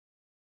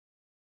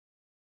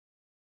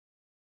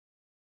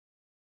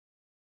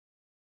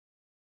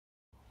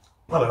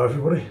Hello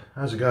everybody,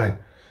 how's it going?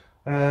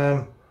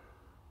 Right,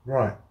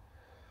 a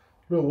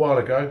little while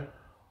ago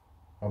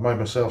I made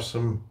myself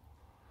some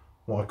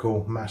what I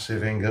call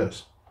massive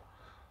ingots.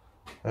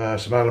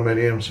 Some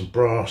aluminium, some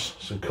brass,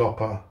 some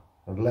copper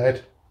and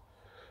lead.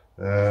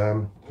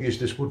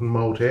 Used this wooden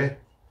mould here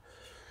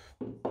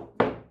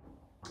and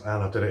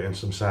I did it in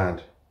some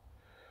sand.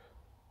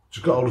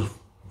 Just got hold of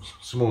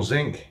some more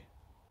zinc.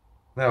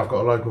 Now I've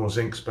got a load more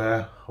zinc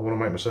spare. I want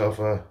to make myself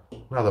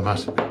another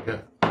massive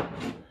ingot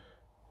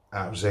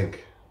out of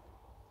zinc.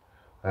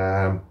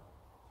 So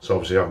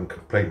obviously I can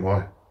complete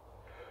my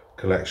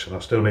collection. I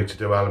still need to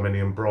do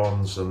aluminium,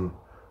 bronze and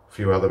a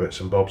few other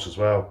bits and bobs as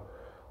well.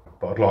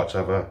 But I'd like to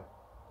have a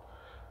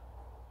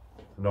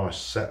nice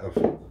set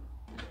of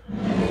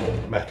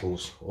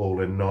metals all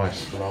in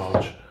nice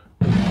large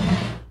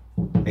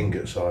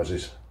ingot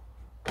sizes.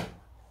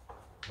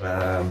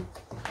 So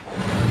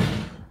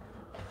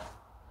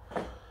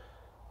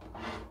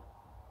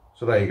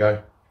there you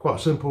go, quite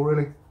simple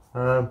really.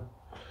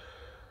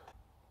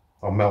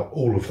 I'll melt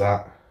all of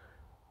that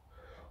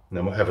and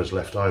then whatever's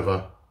left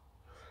over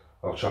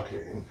I'll chuck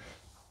it in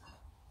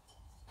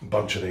a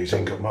bunch of these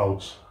ingot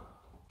moulds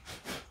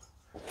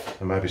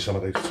and maybe some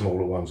of these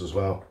smaller ones as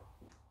well.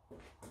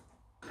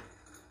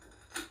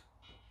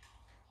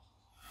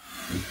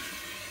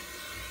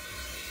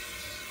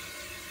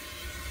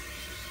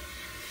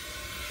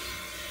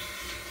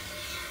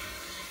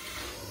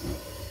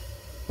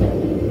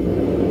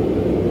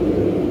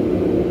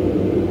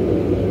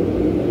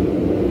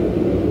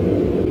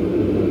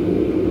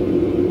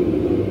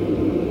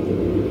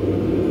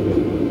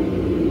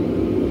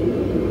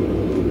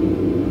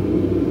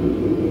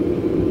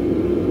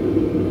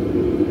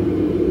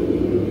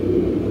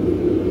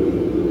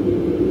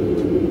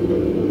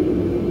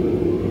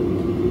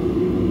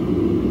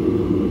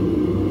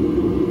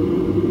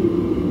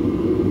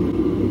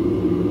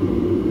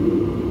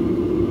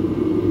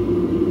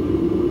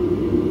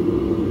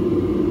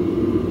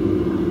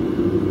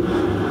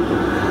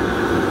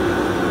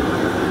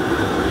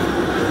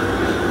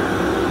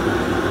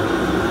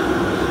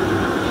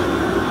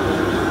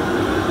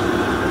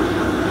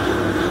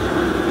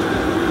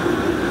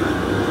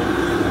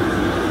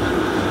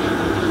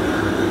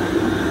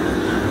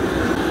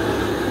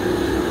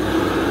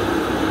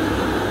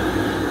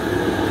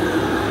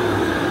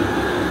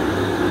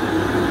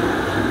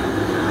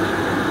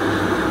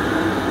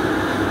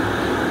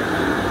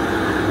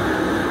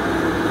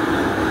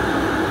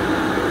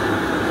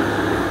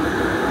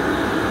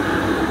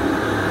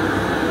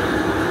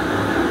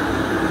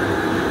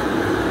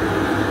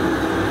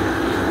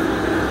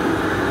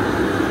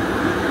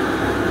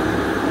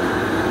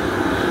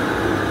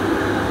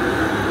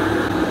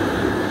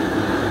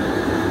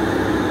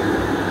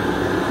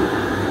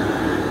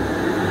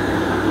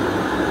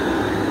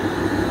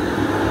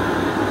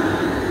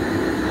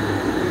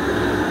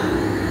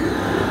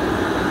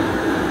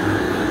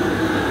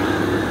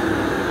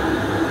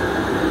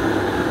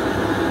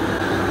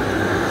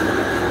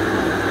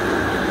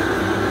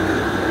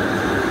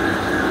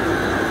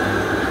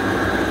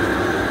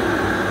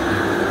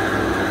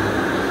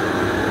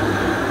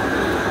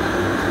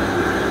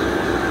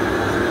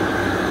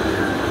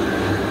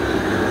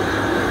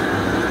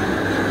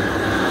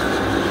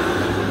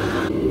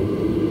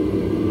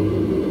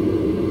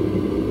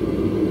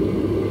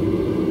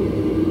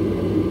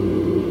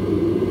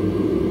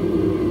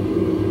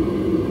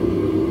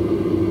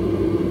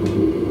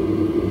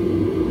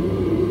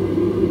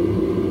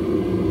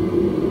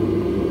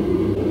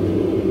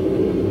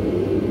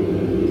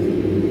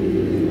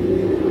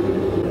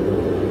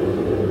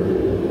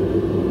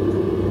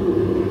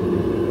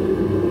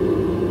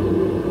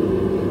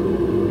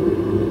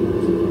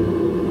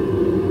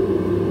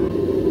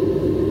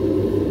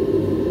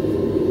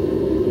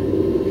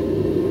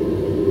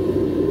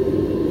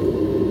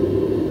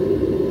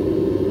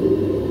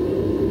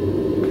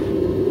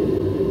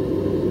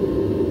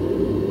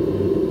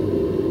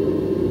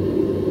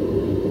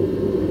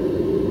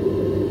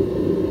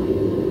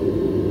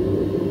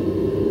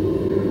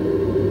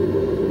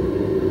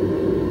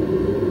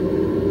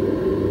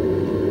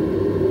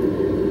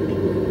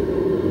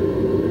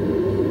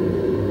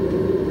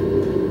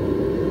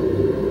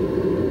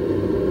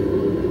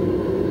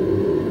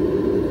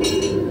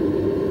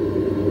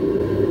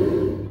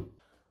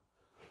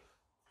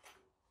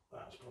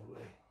 That's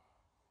probably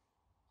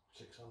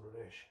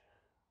 600-ish.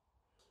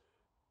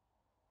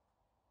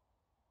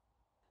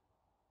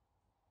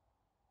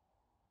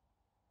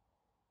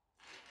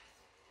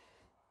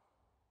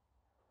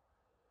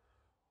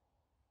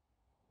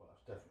 Well,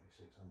 that's definitely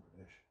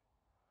 600-ish.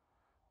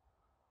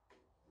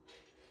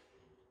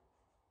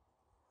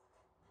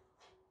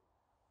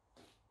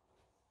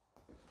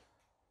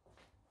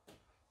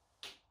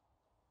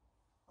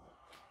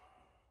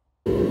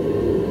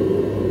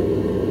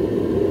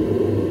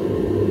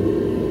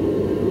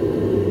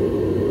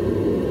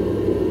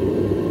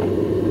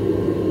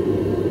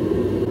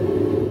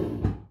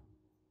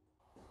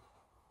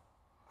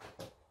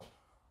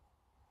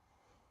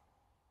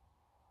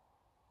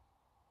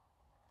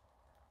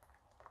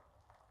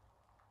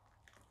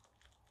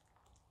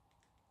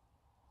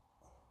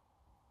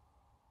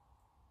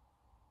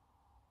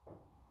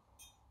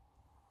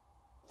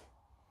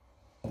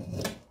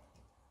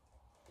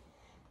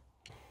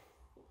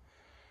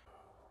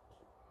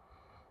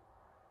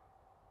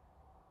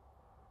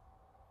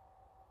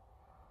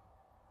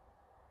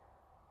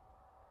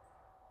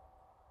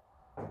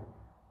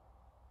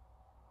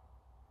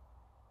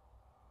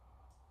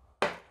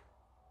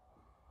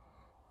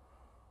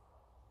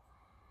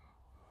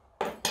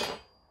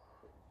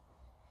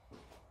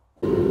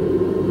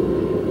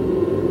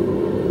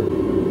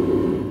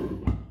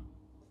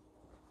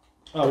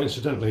 Oh,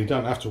 incidentally, you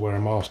don't have to wear a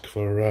mask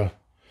for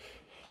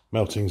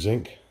melting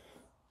zinc,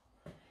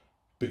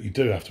 but you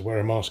do have to wear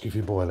a mask if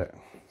you boil it.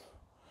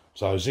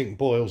 So zinc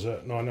boils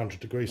at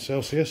 900 degrees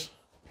Celsius.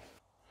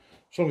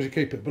 As long as you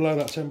keep it below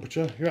that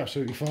temperature, you're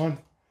absolutely fine.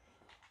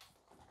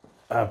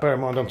 Bear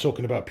in mind, I'm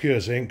talking about pure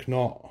zinc,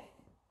 not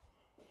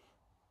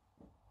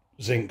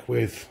zinc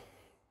with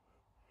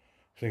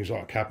things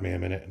like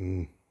cadmium in it.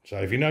 And so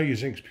if you know your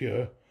zinc's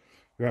pure,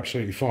 you're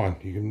absolutely fine.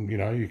 You can,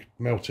 you can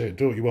melt it,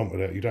 do what you want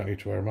with it. You don't need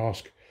to wear a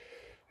mask.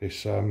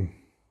 It's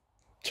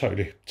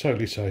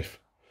totally safe.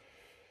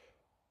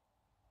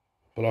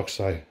 But like I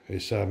say,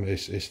 it's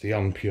the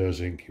unpure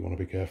zinc you want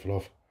to be careful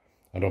of.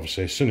 And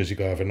obviously, as soon as you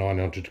go over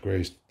 900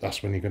 degrees,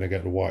 that's when you're going to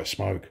get the white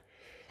smoke.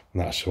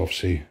 And that's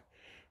obviously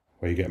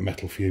where you get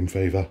metal fume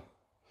fever.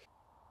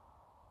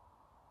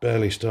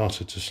 Barely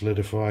started to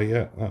solidify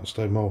yet. That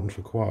stayed moulding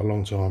for quite a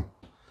long time.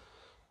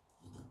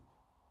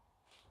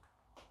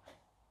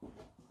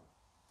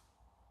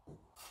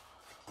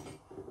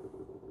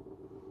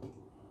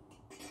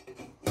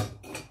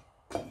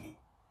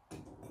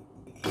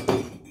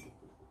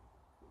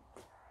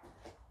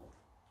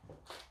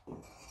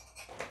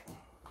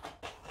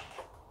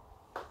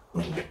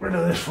 Get rid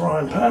of this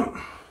frying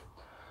pan.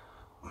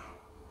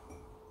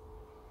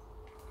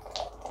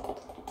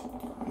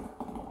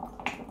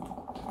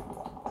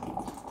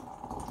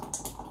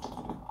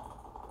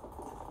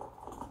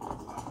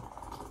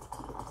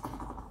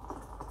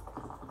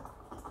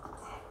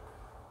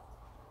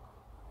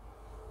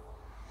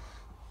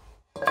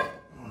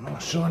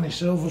 Nice shiny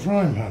silver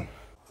frying pan.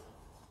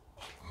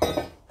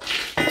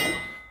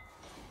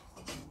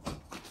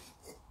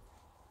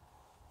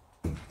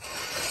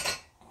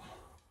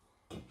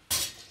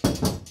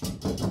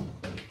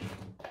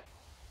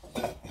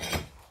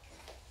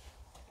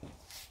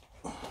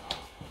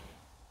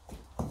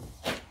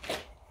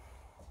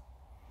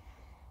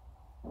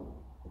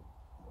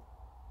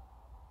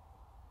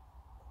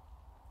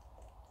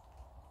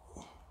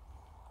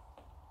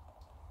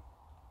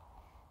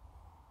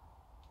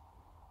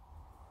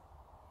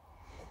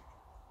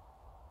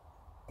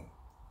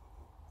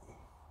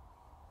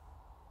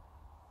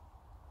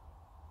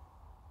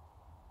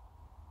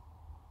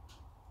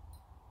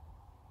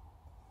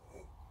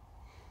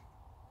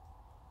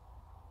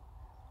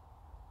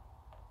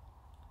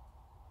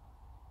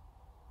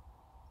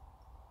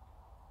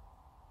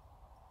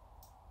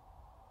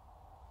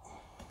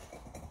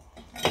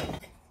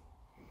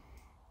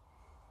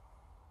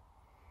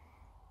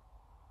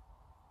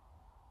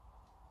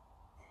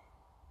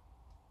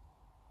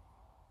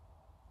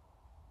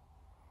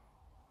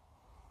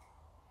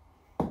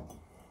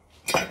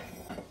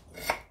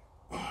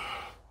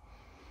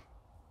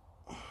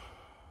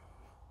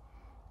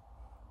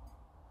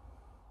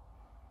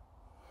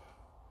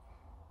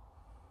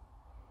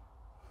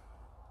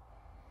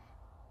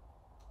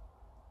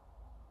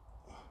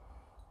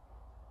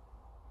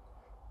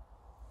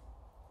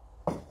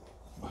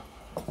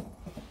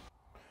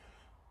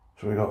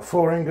 So we've got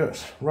 4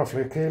 ingots,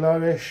 roughly a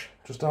kilo-ish,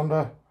 just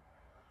under,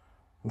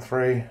 and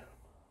 3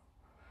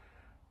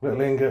 little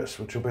ingots,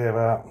 which will be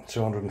about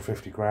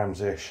 250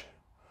 grams-ish.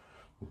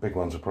 The big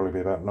ones will probably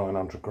be about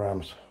 900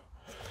 grams.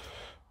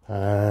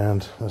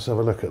 And let's have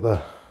a look at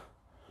the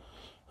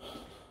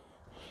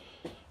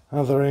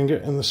other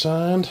ingot in the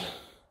sand.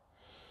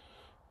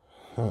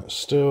 That's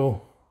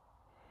still,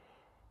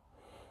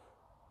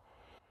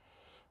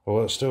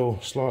 well, it's still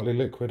slightly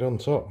liquid on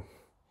top.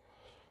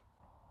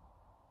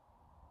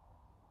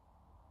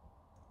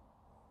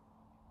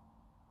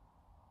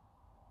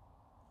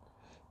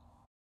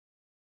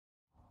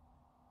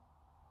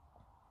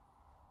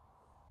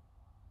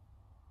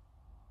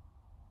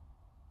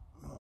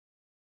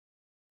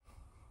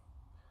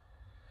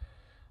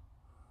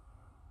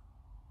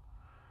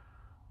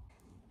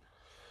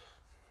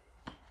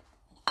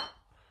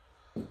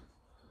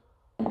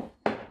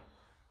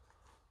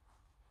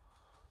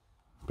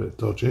 Bit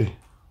dodgy.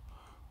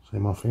 See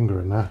my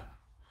finger in there.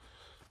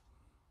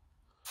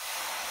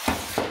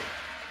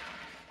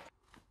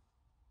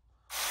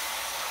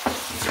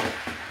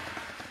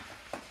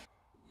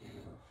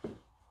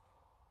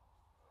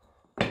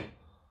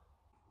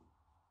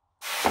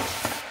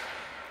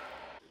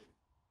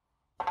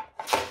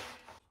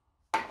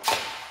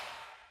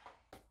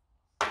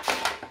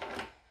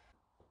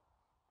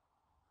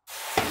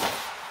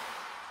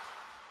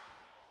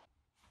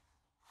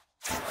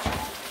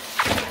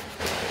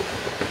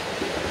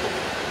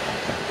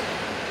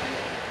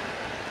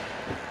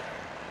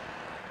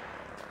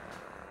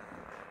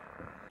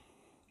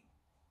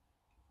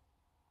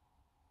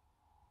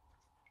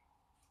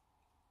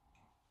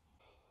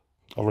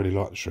 I really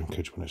like the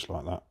shrinkage when it's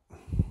like that.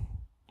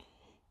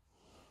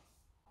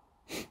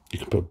 You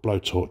can put a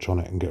blowtorch on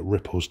it and get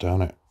ripples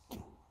down it.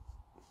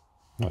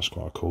 That's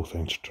quite a cool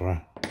thing to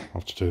try. I'll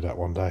have to do that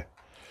one day.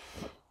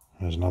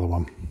 There's another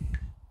one.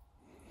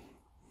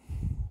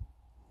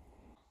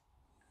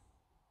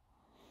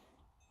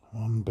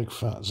 One big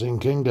fat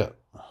zinc ingot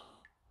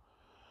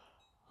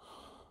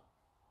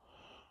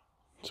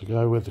to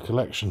go with the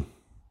collection.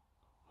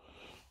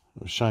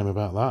 A shame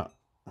about that.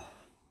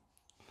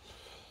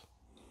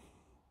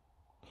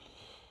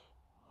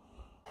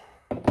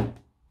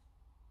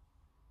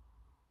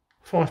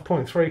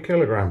 5.3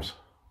 kilograms.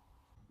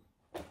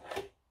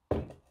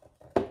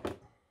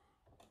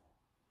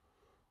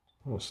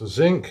 That's the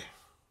zinc.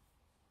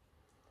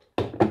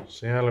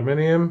 It's the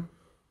aluminium.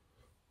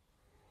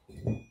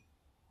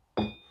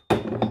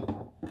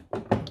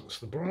 That's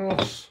the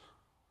brass.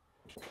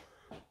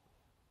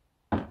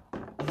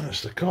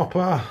 That's the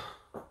copper.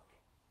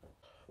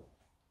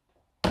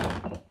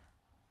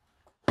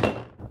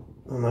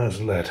 And there's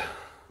lead.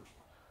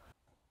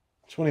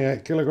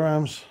 28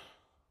 kilograms.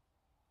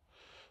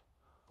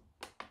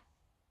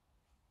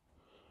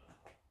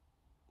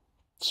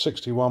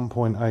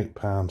 61.8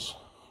 pounds.